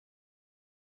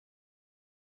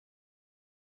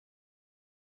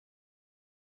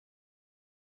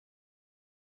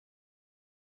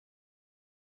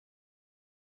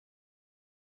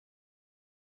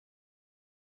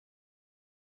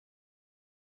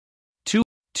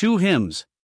2 hymns.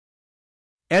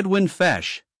 Edwin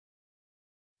Fesch.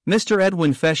 Mr.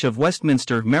 Edwin Fesch of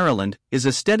Westminster, Maryland, is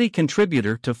a steady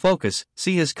contributor to Focus.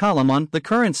 See his column on The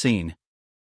Current Scene.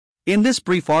 In this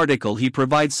brief article, he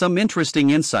provides some interesting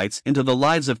insights into the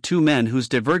lives of two men whose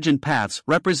divergent paths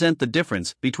represent the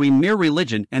difference between mere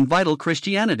religion and vital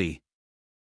Christianity.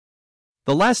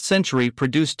 The last century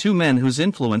produced two men whose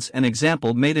influence and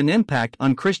example made an impact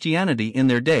on Christianity in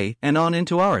their day and on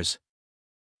into ours.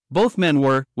 Both men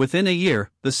were, within a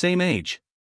year, the same age.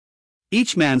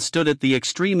 Each man stood at the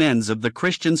extreme ends of the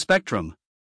Christian spectrum.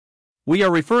 We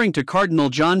are referring to Cardinal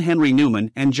John Henry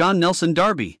Newman and John Nelson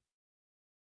Darby.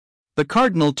 The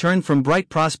Cardinal turned from bright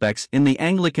prospects in the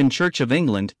Anglican Church of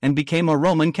England and became a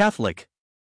Roman Catholic.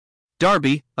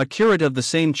 Darby, a curate of the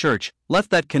same church,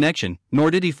 left that connection,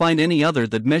 nor did he find any other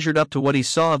that measured up to what he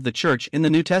saw of the church in the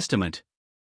New Testament.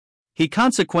 He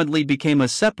consequently became a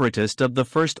separatist of the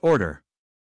first order.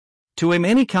 To him,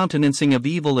 any countenancing of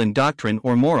evil in doctrine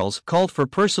or morals called for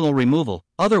personal removal,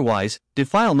 otherwise,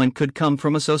 defilement could come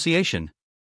from association.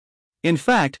 In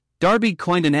fact, Darby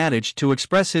coined an adage to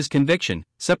express his conviction: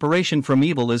 separation from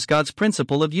evil is God's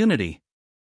principle of unity.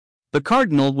 The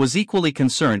Cardinal was equally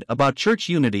concerned about church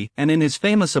unity and in his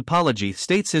famous apology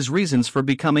states his reasons for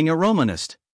becoming a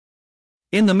Romanist.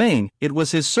 In the main, it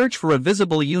was his search for a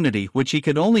visible unity which he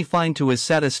could only find to his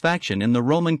satisfaction in the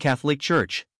Roman Catholic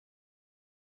Church.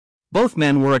 Both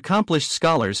men were accomplished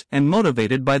scholars and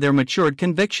motivated by their matured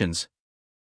convictions.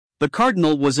 The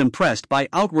Cardinal was impressed by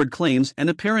outward claims and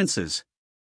appearances.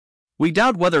 We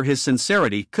doubt whether his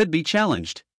sincerity could be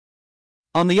challenged.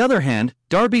 On the other hand,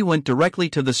 Darby went directly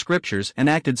to the Scriptures and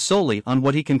acted solely on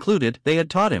what he concluded they had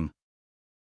taught him.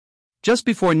 Just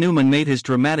before Newman made his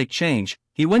dramatic change,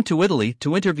 he went to Italy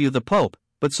to interview the Pope,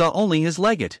 but saw only his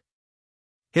legate.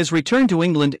 His return to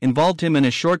England involved him in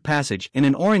a short passage in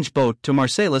an orange boat to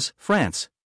Marseilles, France.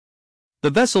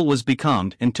 The vessel was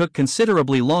becalmed and took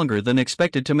considerably longer than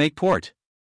expected to make port.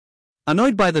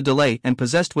 Annoyed by the delay and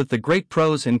possessed with the great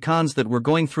pros and cons that were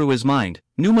going through his mind,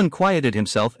 Newman quieted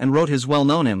himself and wrote his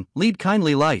well-known hymn, Lead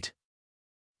Kindly Light.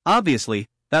 Obviously,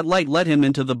 that light led him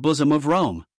into the bosom of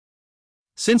Rome.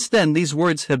 Since then, these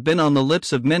words have been on the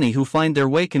lips of many who find their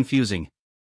way confusing.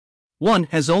 One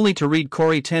has only to read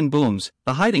Corrie ten Boom's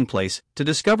The Hiding Place to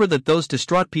discover that those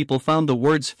distraught people found the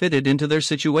words fitted into their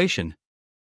situation.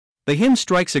 The hymn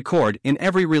strikes a chord in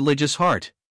every religious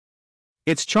heart.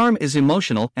 Its charm is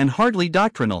emotional and hardly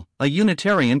doctrinal. A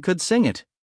Unitarian could sing it.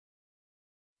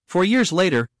 4 years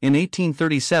later, in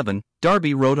 1837,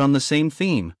 Darby wrote on the same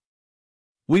theme.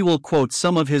 We will quote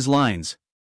some of his lines.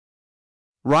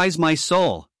 Rise, my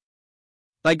soul.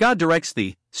 Thy God directs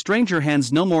thee, stranger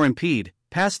hands no more impede,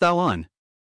 pass thou on.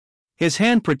 His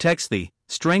hand protects thee,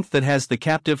 strength that has the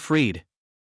captive freed.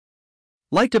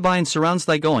 Light divine surrounds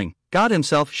thy going, God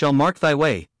himself shall mark thy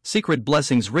way, secret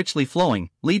blessings richly flowing,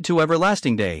 lead to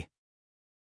everlasting day.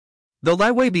 Though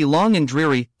thy way be long and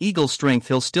dreary, eagle strength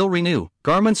he'll still renew,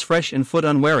 garments fresh and foot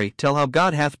unwary tell how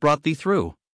God hath brought thee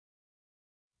through.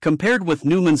 Compared with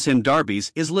Newman's hymn,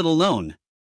 Darby's is little known.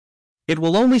 It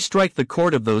will only strike the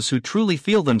chord of those who truly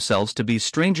feel themselves to be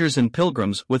strangers and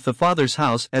pilgrims with the Father's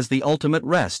house as the ultimate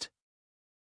rest.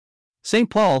 St.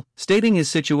 Paul, stating his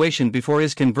situation before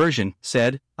his conversion,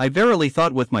 said, I verily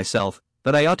thought with myself,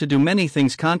 that I ought to do many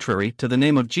things contrary to the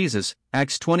name of Jesus,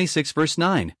 Acts 26 verse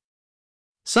 9.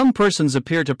 Some persons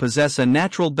appear to possess a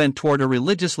natural bent toward a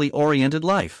religiously oriented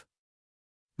life.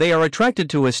 They are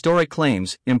attracted to historic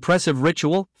claims, impressive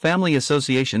ritual, family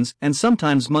associations, and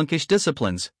sometimes monkish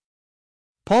disciplines.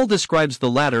 Paul describes the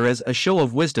latter as a show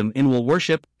of wisdom in will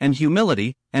worship, and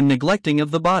humility, and neglecting of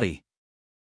the body.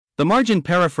 The margin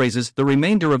paraphrases the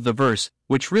remainder of the verse,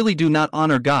 which really do not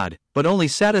honor God, but only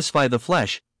satisfy the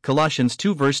flesh, Colossians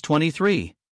 2 verse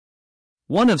 23.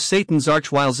 One of Satan's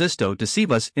archwiles is to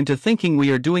deceive us into thinking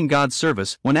we are doing God's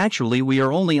service when actually we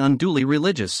are only unduly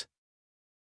religious.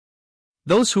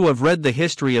 Those who have read the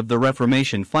history of the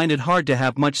Reformation find it hard to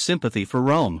have much sympathy for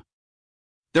Rome.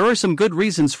 There are some good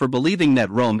reasons for believing that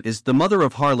Rome is the mother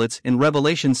of harlots in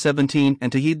Revelation 17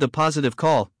 and to heed the positive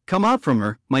call, Come out from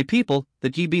her, my people,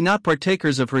 that ye be not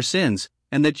partakers of her sins,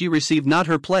 and that ye receive not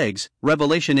her plagues,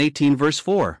 Revelation 18 verse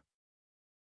 4.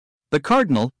 The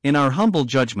Cardinal, in our humble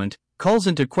judgment, calls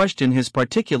into question his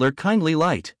particular kindly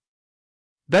light.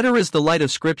 Better is the light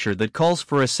of Scripture that calls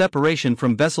for a separation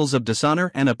from vessels of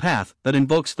dishonor and a path that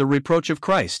invokes the reproach of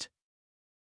Christ.